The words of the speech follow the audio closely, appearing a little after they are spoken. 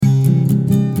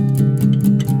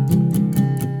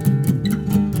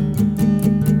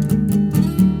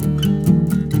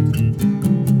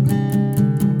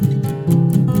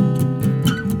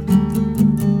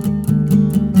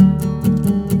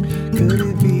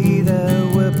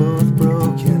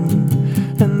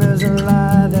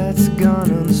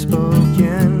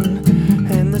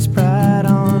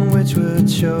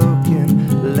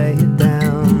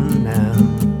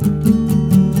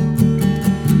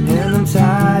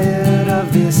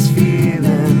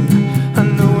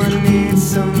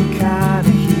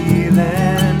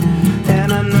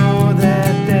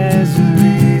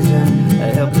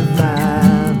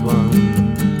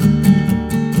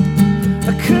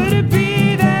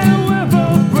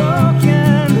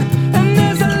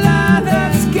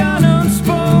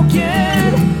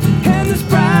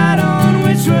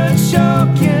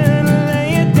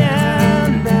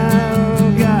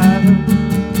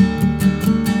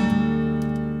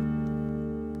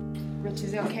Rich,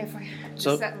 is it okay if I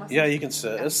So, set myself? yeah, you can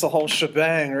sit. It's the whole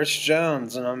shebang. Rich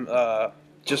Jones, and I'm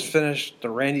just finished the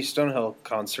Randy Stonehill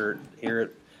concert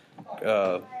here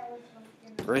at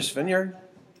Grace Vineyard.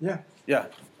 Yeah. Yeah.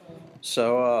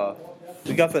 So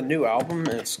we got the new album,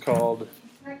 and it's called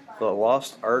The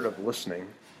Lost Art of Listening.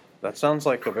 That sounds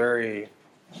like a very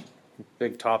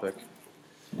big topic.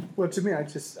 Well, to me, I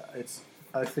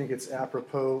think it's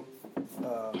apropos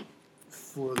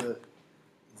for the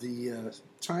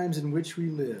times in which we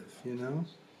live. You know.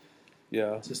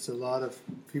 Yeah. Just a lot of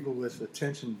people with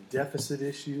attention deficit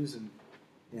issues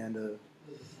and a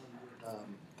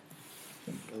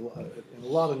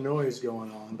lot of noise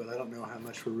going on, but I don't know how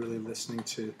much we're really listening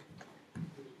to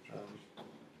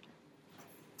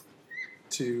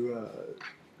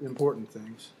important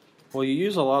things. Well, you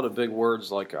use a lot of big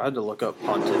words. Like I had to look up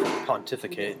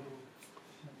pontificate.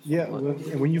 Yeah, well,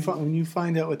 and when you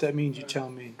find out what that means, you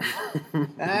tell me.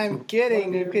 I'm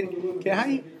kidding.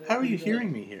 Okay, how are you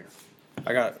hearing me here?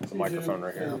 I got the microphone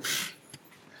right here.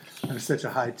 I'm such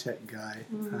a high-tech guy.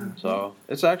 So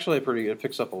it's actually pretty good. It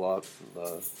picks up a lot.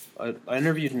 I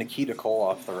interviewed Nikita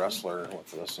Koloff, the wrestler,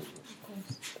 with this, and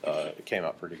it came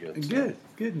out pretty good. So.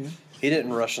 Good, man. He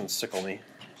didn't Russian sickle me,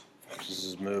 which is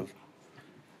his move.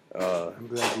 I'm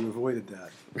glad you avoided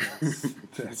that.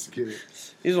 That's good.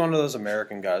 He's one of those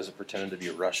American guys that pretended to be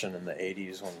Russian in the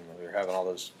 80s when we were having all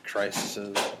those crises,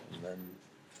 and then,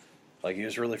 like, he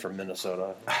was really from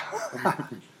Minnesota.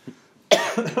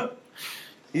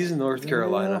 He's in North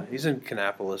Carolina. He's in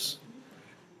Kannapolis.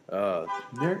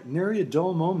 Nary a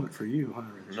dull moment for you, huh,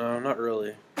 Rich? No, not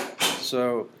really.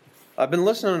 So, I've been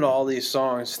listening to all these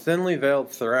songs. Thinly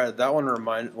Veiled Thread, that one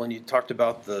reminded, when you talked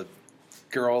about the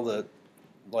girl that,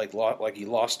 like he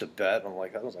lost a bet, I'm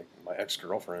like, that was like my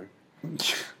ex-girlfriend.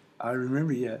 I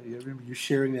remember, yeah. I remember you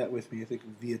sharing that with me, I think,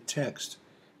 via text.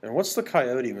 And what's the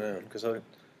Coyote Moon? Because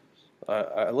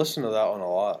I listened to that one a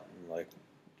lot. And, like,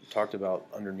 talked about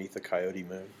Underneath the Coyote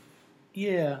Moon.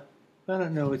 Yeah, I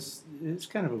don't know. It's just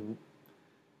kind of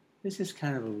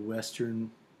a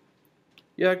Western.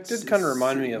 Yeah, it did kind of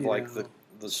remind me of like know,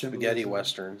 the spaghetti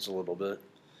westerns a little bit.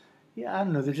 Yeah, I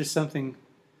don't know. There's just something.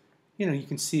 You know, you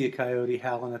can see a coyote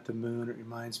howling at the moon. It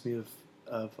reminds me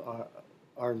of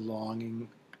our longing,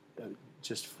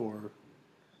 just for.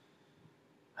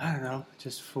 I don't know,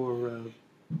 just for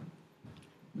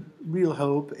real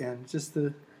hope and just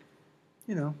the.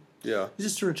 You know, yeah. It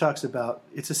just sort of talks about.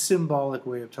 It's a symbolic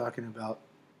way of talking about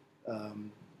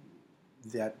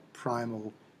that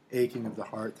primal aching of the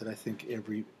heart that I think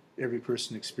every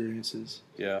person experiences.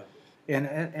 Yeah.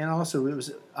 And also it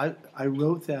was I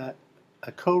wrote that,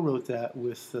 I co-wrote that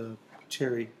with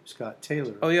Terry Scott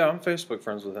Taylor. Oh yeah, I'm Facebook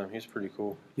friends with him. He's pretty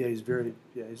cool. Yeah,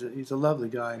 he's a lovely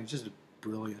guy and he's just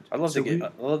brilliant. I'd love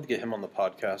to get him on the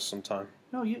podcast sometime.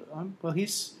 No, well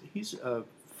he's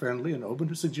friendly and open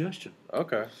to suggestion.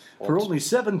 Okay. Well, for only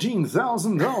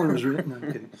 $17,000. No, I'm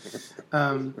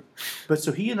kidding. But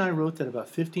so he and I wrote that about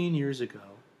 15 years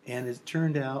ago, and it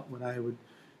turned out when I would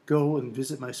go and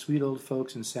visit my sweet old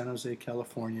folks in San Jose,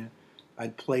 California,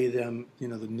 I'd play them, the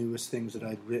newest things that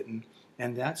I'd written,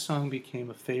 and that song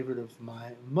became a favorite of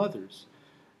my mother's,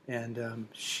 and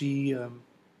she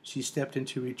stepped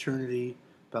into eternity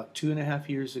about 2.5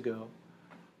 years ago,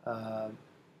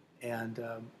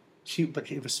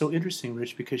 but it was so interesting,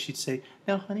 Rich, because she'd say,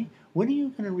 "Now, honey, when are you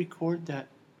going to record that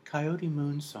Coyote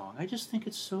Moon song? I just think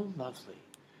it's so lovely."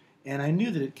 And I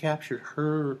knew that it captured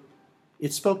her,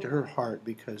 it spoke to her heart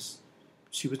because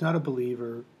she was not a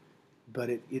believer, but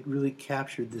it really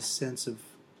captured this sense of,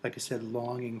 like I said,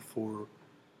 longing for,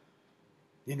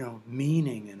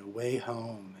 meaning and a way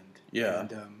home. I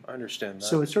understand that.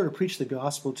 So it sort of preached the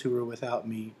gospel to her without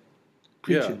me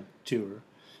preaching to her.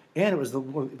 And it was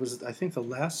I think the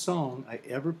last song I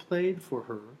ever played for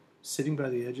her, sitting by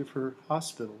the edge of her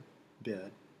hospital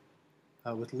bed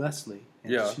with Leslie,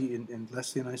 and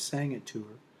Leslie and I sang it to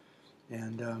her,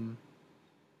 and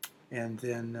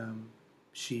then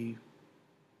she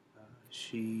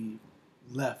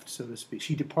left, so to speak.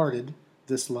 She departed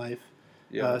this life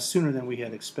sooner than we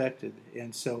had expected,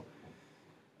 and so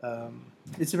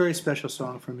it's a very special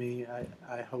song for me.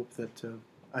 I hope that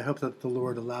the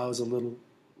Lord allows a little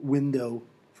window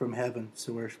from heaven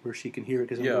so where she can hear it,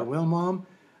 because I'm going, well, Mom,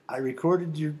 I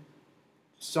recorded your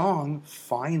song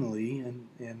finally, and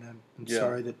I'm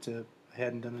sorry that I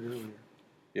hadn't done it earlier.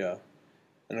 Yeah,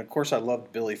 and of course I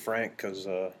loved Billy Frank because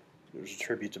there was a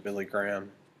tribute to Billy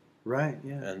Graham. Right.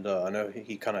 Yeah. And I know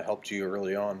he kind of helped you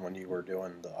early on when you were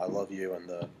doing the I Love You and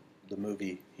the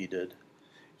movie he did.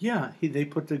 Yeah, they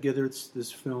put together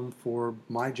this film for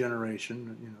my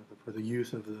generation, for the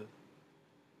youth of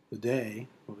the day.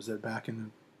 What was that, back in the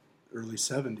early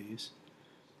 70s?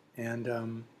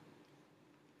 And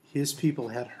his people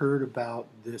had heard about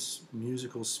this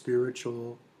musical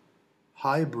spiritual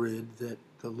hybrid that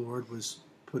the Lord was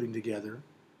putting together.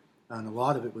 And a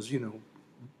lot of it was,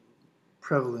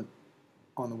 prevalent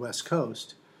on the West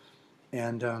Coast.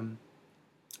 And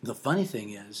the funny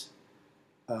thing is,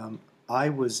 I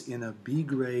was in a B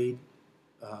grade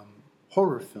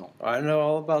horror film. I know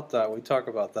all about that. We talk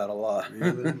about that a lot.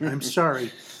 I'm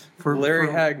sorry. For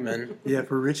Hagman. Yeah,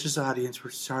 for Rich's audience,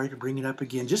 we're sorry to bring it up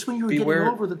again. Just when you were getting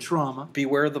over the trauma.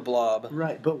 Beware the Blob.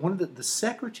 Right, but one of the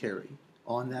secretary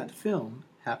on that film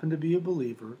happened to be a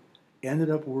believer, ended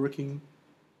up working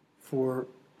for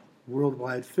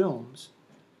Worldwide Films,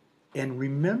 and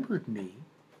remembered me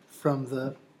from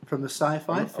the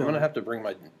sci-fi film. I'm going to have to bring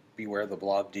my Beware the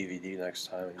Blob DVD next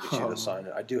time and get you to sign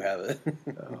it. I do have it.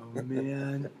 Oh,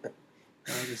 man.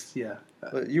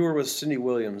 But you were with Cindy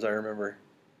Williams, I remember.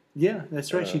 Yeah,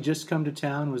 that's right. She just come to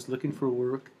town, was looking for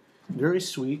work. Very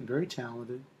sweet, very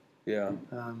talented. Yeah.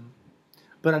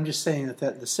 But I'm just saying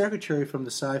that the secretary from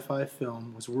the sci-fi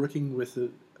film was working with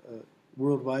the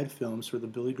Worldwide Films for the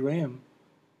Billy Graham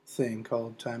thing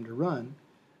called Time to Run.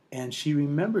 And she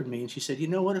remembered me, and she said, you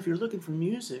know what, if you're looking for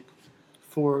music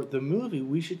for the movie,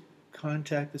 we should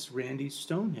contact this Randy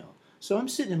Stonehill. So I'm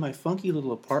sitting in my funky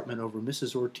little apartment over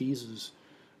Mrs. Ortiz's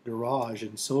garage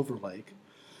in Silver Lake,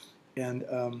 and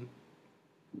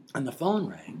the phone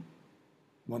rang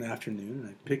one afternoon, and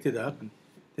I picked it up, and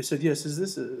they said, yes,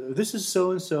 this is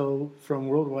so-and-so from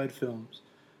Worldwide Films.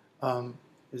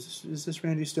 Is this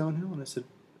Randy Stonehill? And I said,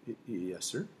 yes,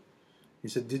 sir. He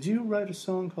said, did you write a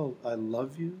song called I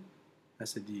Love You? I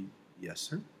said, yes,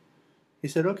 sir. He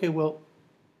said, okay, well,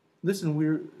 listen,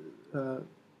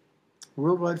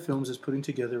 Worldwide Films is putting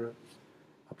together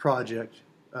a project,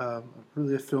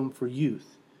 really a film for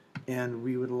youth, and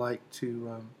we would like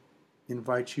to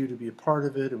invite you to be a part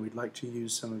of it, and we'd like to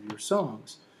use some of your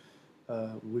songs.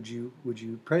 Would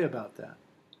you pray about that?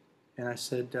 And I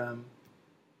said,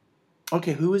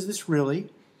 okay, who is this really?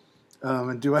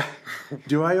 And do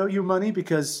I owe you money?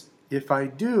 Because if I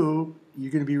do,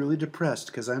 you're going to be really depressed,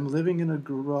 because I'm living in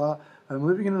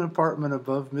an apartment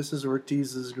above Mrs.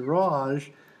 Ortiz's garage,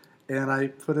 and I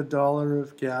put $1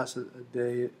 of gas a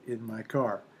day in my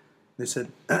car. They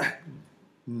said,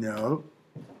 no.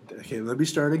 Okay, let me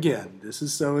start again. This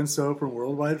is so-and-so from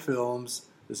Worldwide Films.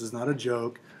 This is not a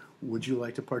joke. Would you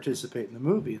like to participate in the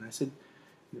movie? And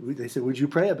they said, would you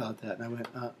pray about that? And I went,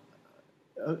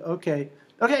 okay.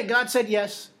 Okay, God said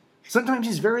yes. Sometimes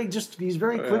he's very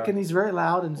quick and he's very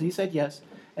loud, and he said yes.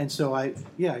 And so I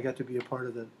got to be a part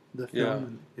of the film,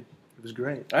 and it was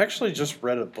great. I actually just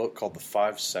read a book called The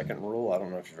 5-Second Rule. I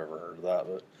don't know if you've ever heard of that,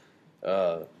 but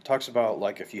it talks about,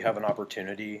 like, if you have an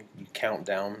opportunity, you count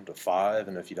down to 5,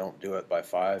 and if you don't do it by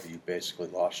 5, you basically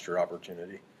lost your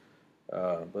opportunity.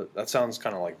 But that sounds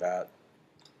kind of like that.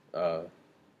 I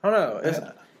don't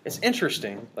know. It's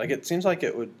interesting. Like, it seems like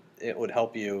it would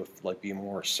help you, like, be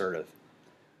more assertive.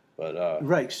 But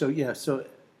right. So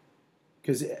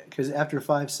because after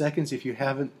 5 seconds, if you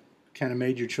haven't kind of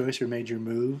made your choice or made your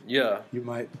move, it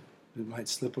might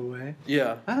slip away.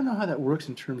 Yeah. I don't know how that works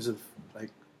in terms of, like,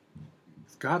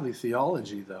 godly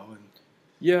theology, though. And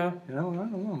yeah. I don't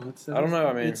know. I don't know.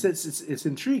 I mean, it's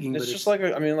intriguing. It's just like,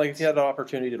 if you had the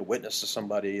opportunity to witness to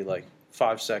somebody, like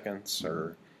 5 seconds,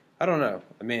 or I don't know.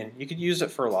 I mean, you could use it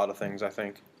for a lot of things, I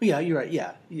think. Yeah, you're right.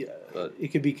 Yeah. But it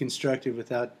could be constructive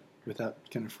without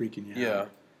kind of freaking you out. Yeah.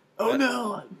 Oh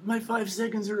no, my 5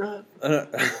 seconds are up.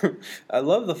 I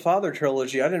love the Father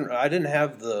trilogy. I didn't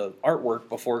have the artwork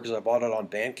before because I bought it on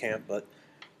Bandcamp, but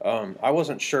I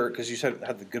wasn't sure because you said it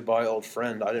had the Goodbye Old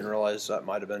Friend. I didn't realize that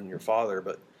might have been your father,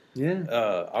 but yeah.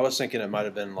 I was thinking it might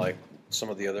have been like some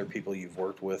of the other people you've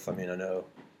worked with. I mean, I know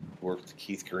you worked with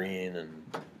Keith Green and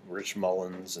Rich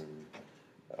Mullins and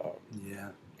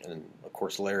and of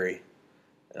course Larry.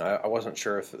 And I wasn't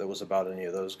sure if it was about any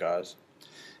of those guys.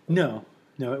 No,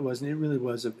 it wasn't. It really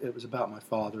was. It was about my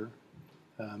father.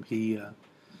 He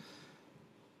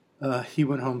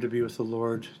went home to be with the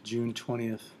Lord June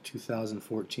 20th,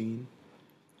 2014.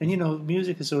 And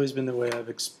music has always been the way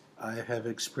I have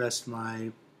expressed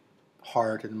my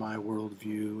heart and my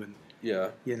worldview, and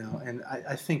and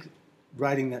I think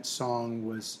writing that song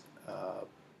was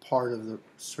part of the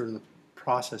sort of the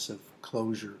process of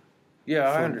closure.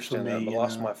 Yeah, I understand that. I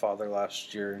lost my father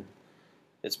last year, and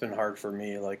it's been hard for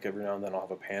me. Like, every now and then I'll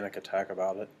have a panic attack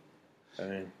about it. I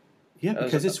mean, yeah,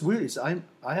 because it's weird.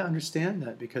 I understand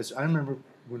that, because I remember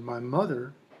when my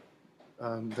mother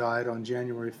died on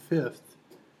January 5th,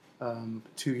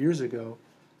 2 years ago.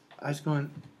 I was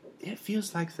going, it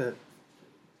feels like the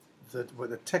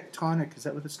tectonic, is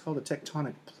that what it's called? The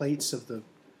tectonic plates of the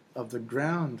of the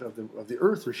ground of the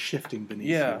earth are shifting beneath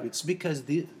you. It's because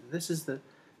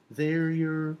they're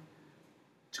your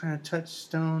kind of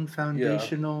touchstone,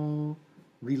 foundational,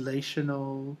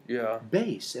 relational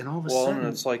base, and all of a sudden, and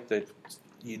it's like that.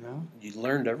 You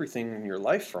learned everything in your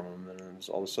life from them, and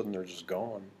all of a sudden they're just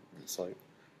gone. It's like,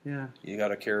 you got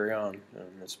to carry on, and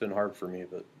it's been hard for me.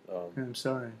 But I'm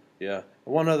sorry. Yeah.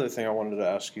 One other thing I wanted to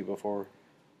ask you before we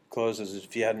close is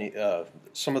if you had any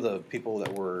some of the people that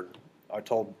I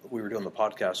told we were doing the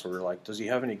podcast, we were like, does he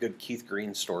have any good Keith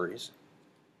Green stories?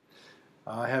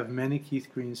 I have many Keith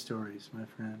Green stories, my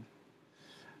friend.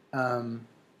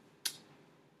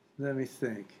 Let me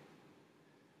think.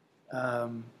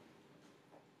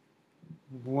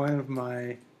 One of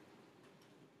my,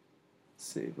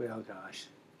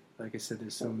 like I said,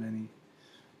 there's so many.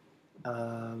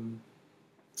 Well,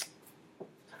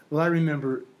 I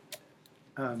remember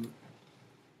the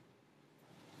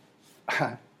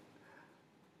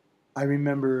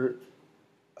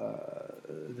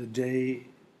day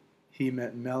he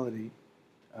met Melody.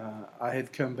 I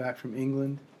had come back from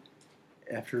England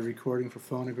after recording for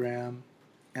Phonogram,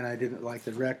 and I didn't like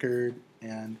the record,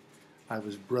 and I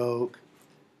was broke.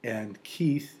 And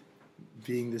Keith,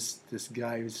 being this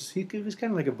guy, he was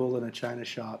kind of like a bull in a china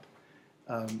shop,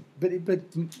 but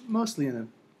mostly in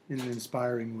an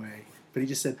inspiring way. But he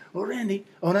just said, "Oh, Randy,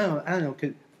 I don't know."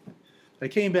 I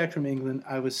came back from England.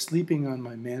 I was sleeping on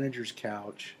my manager's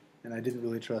couch, and I didn't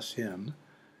really trust him,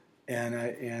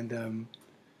 and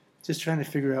just trying to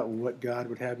figure out what God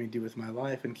would have me do with my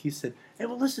life. And Keith said, "Hey,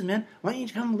 well, listen, man, why don't you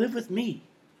come live with me?"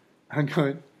 I'm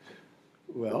going,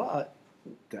 "Well,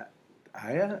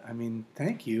 I mean,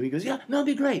 thank you." He goes, "Yeah, no, it'll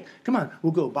be great. Come on,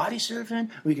 we'll go body surfing.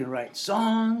 We can write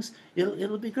songs.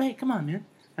 It'll be great. Come on, man."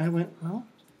 And I went, "Well,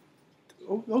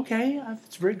 okay.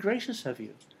 It's very gracious of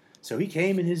you." So he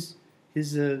came in his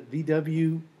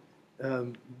VW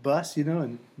bus,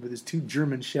 and with his 2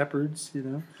 German shepherds,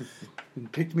 and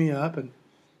picked me up,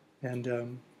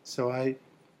 and so I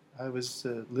was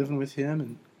living with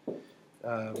him,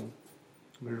 and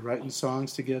we were writing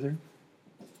songs together.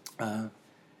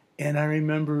 And I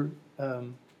remember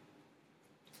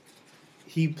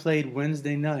he played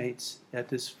Wednesday nights at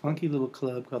this funky little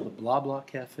club called the Blah Blah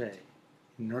Cafe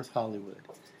in North Hollywood.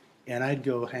 And I'd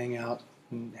go hang out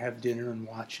and have dinner and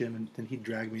watch him, and then he'd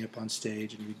drag me up on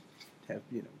stage, and we'd have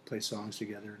play songs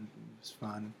together, and it was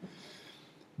fun.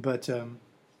 But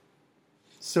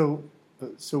so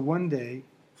one day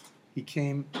he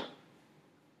came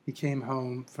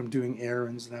home from doing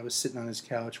errands, and I was sitting on his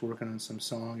couch working on some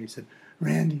song. He said,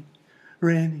 Randy,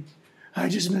 I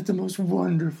just met the most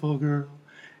wonderful girl."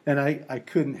 And I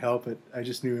couldn't help it. I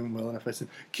just knew him well enough. I said,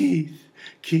 Keith,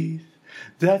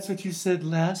 that's what you said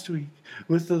last week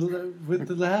with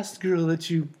the last girl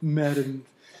that you met and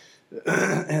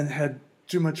had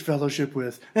too much fellowship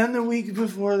with. And the week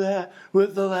before that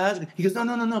with the last." He goes,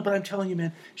 No, but I'm telling you,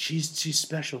 man, she's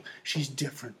special. She's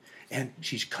different. And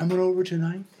she's coming over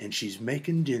tonight, and she's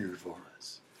making dinner for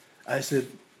us. I said,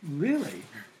 "Really?"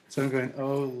 So I'm going,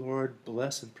 "Oh, Lord,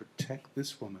 bless and protect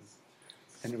this woman."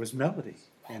 And it was Melody.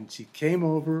 And she came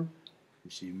over,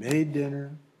 and she made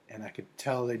dinner, and I could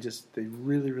tell they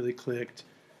really, really clicked,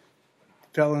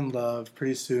 fell in love.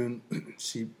 Pretty soon,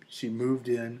 she moved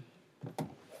in,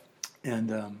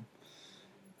 and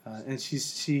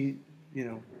she's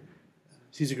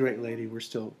a great lady. We're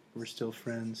still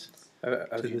friends.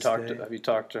 Have you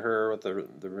talked to her with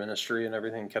the ministry and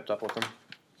everything? Kept up with them?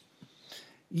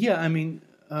 Yeah, I mean,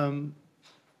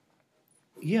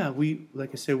 we,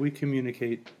 like I said, we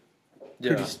communicate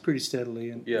pretty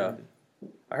steadily. And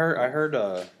I heard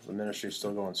the ministry's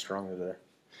still going strong there.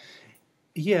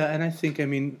 Yeah, and I think,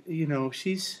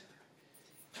 she's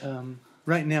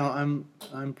right now.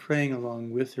 I'm praying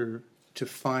along with her to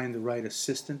find the right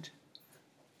assistant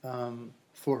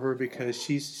for her, because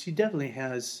she definitely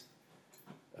has.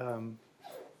 Her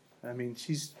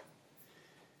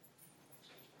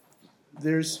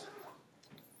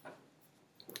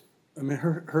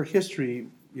history,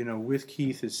 with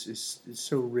Keith is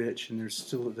so rich, and there's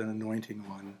still an anointing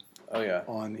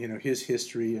on his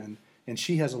history, and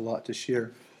she has a lot to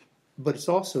share. But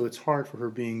it's hard for her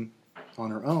being on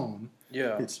her own.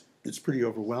 Yeah. It's pretty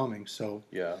overwhelming. So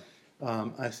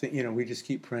I think, we just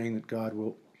keep praying that God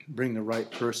will bring the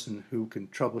right person who can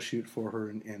troubleshoot for her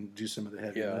and do some of the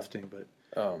heavy lifting. But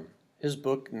his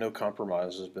book, No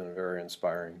Compromise, has been very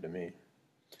inspiring to me.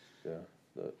 Yeah,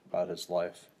 about his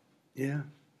life. Yeah.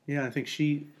 I think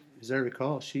she, as I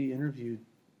recall, she interviewed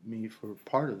me for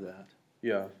part of that.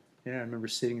 Yeah. Yeah, I remember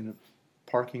sitting in a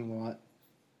parking lot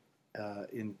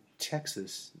in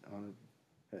Texas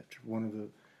at one of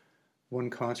one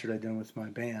concert I'd done with my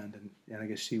band, and I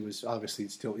guess she was obviously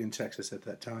still in Texas at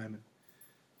that time, and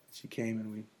she came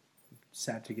and we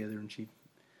sat together, and she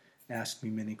asked me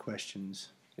many questions.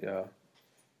 Yeah.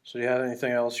 So, do you have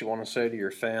anything else you want to say to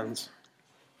your fans?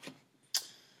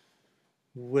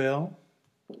 Well,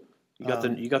 you got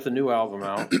the new album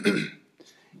out.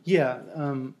 Yeah.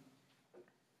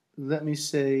 Let me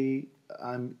say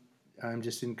I'm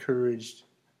just encouraged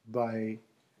by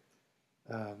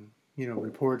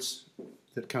reports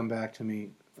that come back to me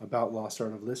about Lost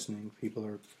Art of Listening. People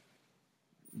are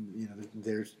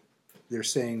they're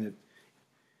saying that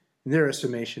in their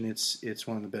estimation it's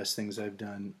one of the best things I've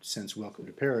done since Welcome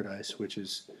to Paradise, which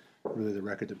is really the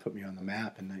record that put me on the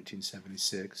map in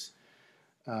 1976.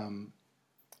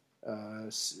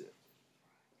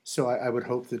 So I would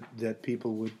hope that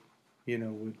people would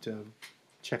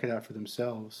check it out for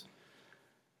themselves.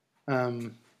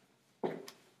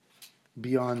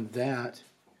 Beyond that,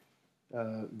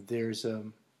 there's a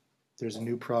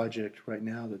new project right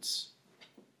now that's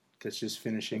just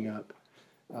finishing up,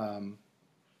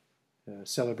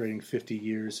 celebrating 50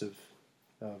 years of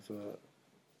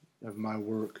my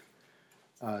work.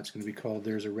 It's going to be called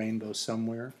 "There's a Rainbow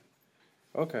Somewhere."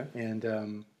 Okay.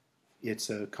 And it's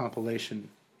a compilation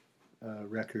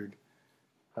record.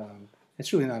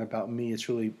 It's really not about me. It's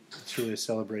really a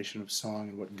celebration of song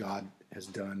and what God has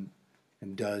done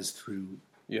and does through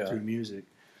music.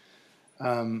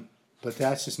 But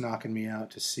that's just knocking me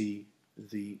out to see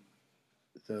the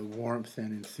warmth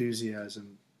and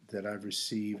enthusiasm that I've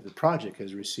received, the project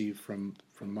has received from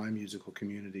my musical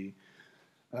community.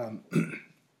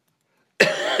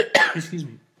 Excuse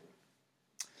me.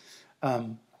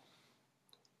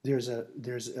 There's a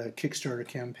Kickstarter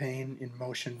campaign in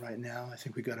motion right now. I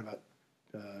think we got about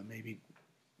maybe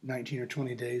 19 or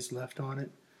 20 days left on it.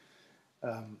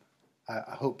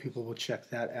 I hope people will check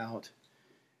that out.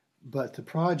 But the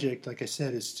project, like I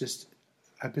said, is just,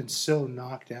 I've been so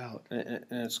knocked out. And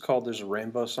it's called "There's a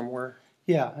Rainbow Somewhere."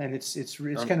 Yeah, and it's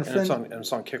kind of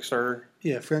it's on Kickstarter.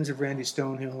 Yeah, Friends of Randy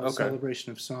Stonehill, a Okay.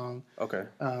 celebration of song. Okay.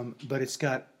 But it's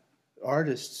got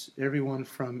artists, everyone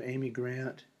from Amy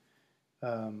Grant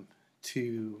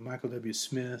to Michael W.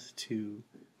 Smith to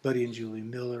Buddy and Julie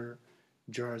Miller,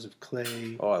 Jars of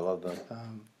Clay. Oh, I love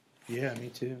them. Yeah, me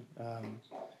too.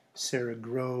 Sarah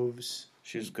Groves.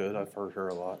 She's good. I've heard her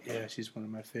a lot. Yeah, she's one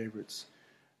of my favorites.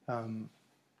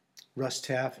 Russ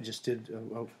Taff just did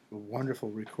a wonderful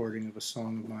recording of a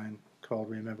song of mine called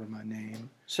 "Remember My Name."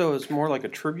 So it's more like a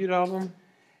tribute album?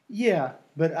 Yeah,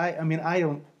 but I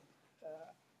don't.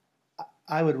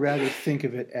 I would rather think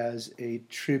of it as a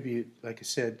tribute, like I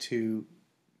said, to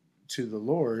the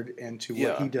Lord and to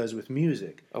what He does with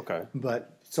music. Okay.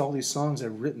 But it's all these songs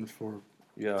I've written for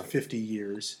 50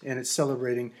 years, and it's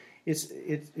celebrating.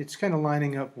 It's kind of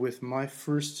lining up with my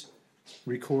first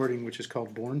recording, which is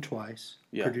called "Born Twice,"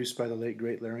 produced by the late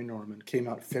great Larry Norman. Came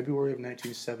out February of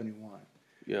 1971.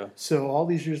 Yeah. So all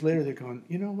these years later, they're going,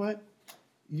 you know what,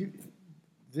 you've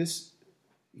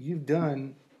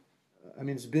done. I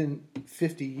mean, it's been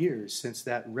 50 years since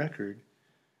that record,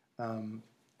 and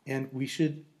we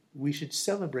should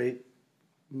celebrate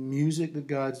music that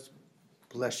God's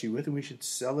blessed you with, and we should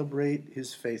celebrate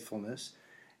His faithfulness.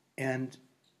 And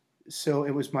so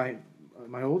it was my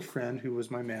old friend who was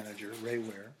my manager, Ray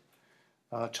Ware,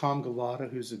 Tom Galata,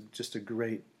 who's just a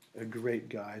great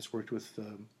guy. He's worked with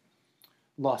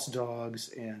Lost Dogs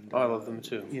and I love them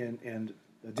too. And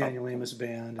Daniel Amos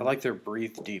Band. I like their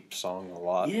 "Breathe Deep" song a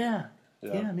lot. Yeah,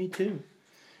 me too.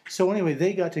 So anyway,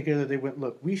 they got together. They went,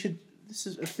 look, we should. This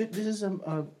is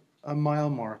a mile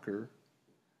marker.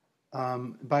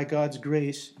 By God's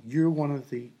grace, you're one of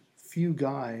the few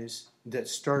guys that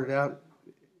started out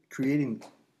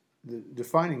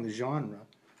defining the genre,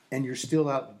 and you're still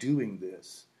out doing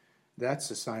this. That's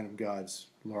a sign of God's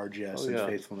largesse and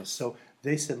faithfulness. So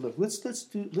they said, look, let's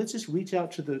just reach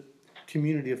out to the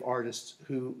community of artists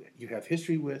who you have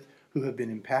history with, who have been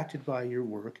impacted by your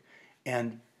work,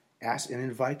 and ask and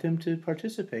invite them to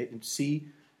participate and see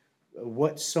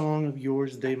what song of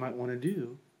yours they might want to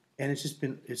do. And it's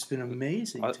been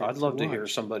amazing. I'd love to hear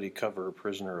somebody cover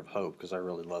 "Prisoner of Hope" because I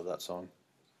really love that song.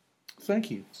 Thank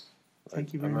you.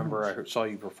 Thank you very much. I remember I saw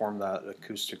you perform that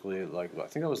acoustically. I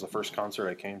think that was the first concert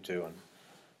I came to, and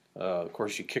of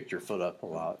course you kicked your foot up a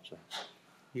lot. So.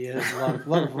 Yeah, there's a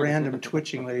lot of random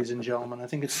twitching, ladies and gentlemen. I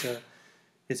think it's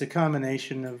a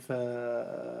combination of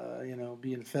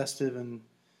being festive and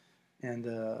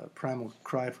primal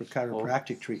cry for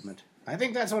chiropractic treatment. I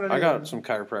think that's what it is. I got some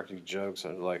chiropractic jokes.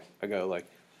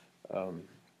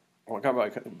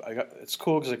 It's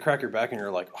cool because they crack your back and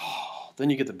you're like, oh, Then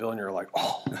you get the bill and you're like,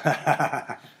 oh.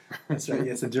 That's right.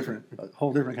 Yeah, it's a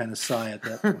whole different kind of sigh at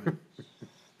that point.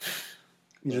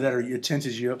 Either that or it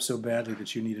tenses you up so badly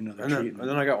that you need another treatment. And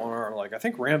then I got one where I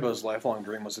think Rambo's lifelong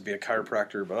dream was to be a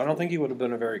chiropractor, but I don't think he would have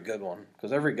been a very good one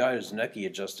because every guy whose neck he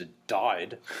adjusted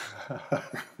died.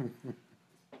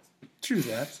 True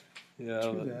that.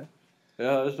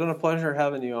 Yeah, it's been a pleasure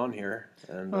having you on here.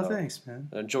 And, thanks, man.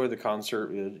 Enjoy the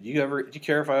concert. Do you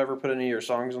care if I ever put any of your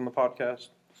songs on the podcast?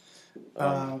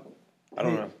 I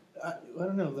don't know. I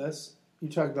don't know, Les. You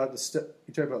talk about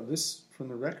You talk about this from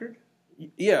the record?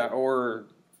 Yeah, or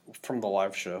from the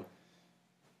live show.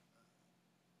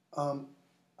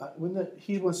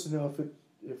 He wants to know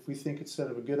if we think it's sort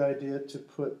of a good idea to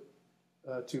put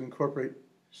to incorporate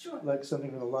like something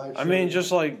from the live show. I mean,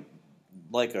 just like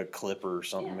a clip or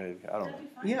something, maybe. I don't know.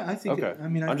 Yeah, I think. Okay.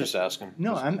 I'm just asking.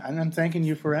 No, I'm thanking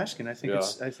you for asking. I think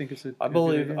it's. I think it's a. I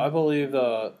believe.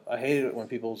 I hate it when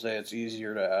people say it's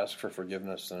easier to ask for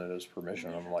forgiveness than it is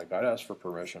permission. I'm like, I'd ask for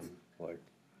permission. Like,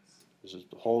 this is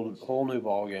a whole new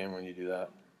ball game when you do that.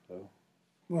 So.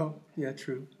 Well, yeah,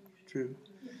 true.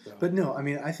 But no, I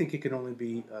mean, I think it can only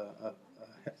be a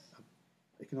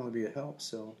help.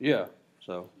 So. Yeah.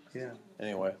 So. Yeah.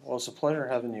 Anyway, well, it's a pleasure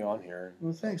having you on here.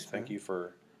 Well, thanks. Thank you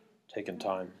for taking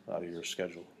time out of your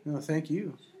schedule. No, thank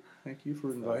you. Thank you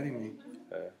for inviting me.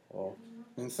 Okay, well.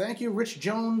 And thank you, Rich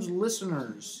Jones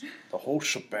listeners. The whole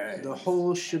shebang.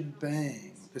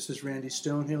 This is Randy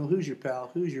Stonehill. Who's your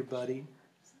pal? Who's your buddy?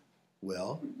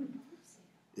 Well,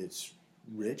 it's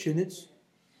Rich and it's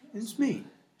me.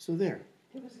 So there.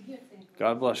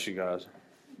 God bless you guys.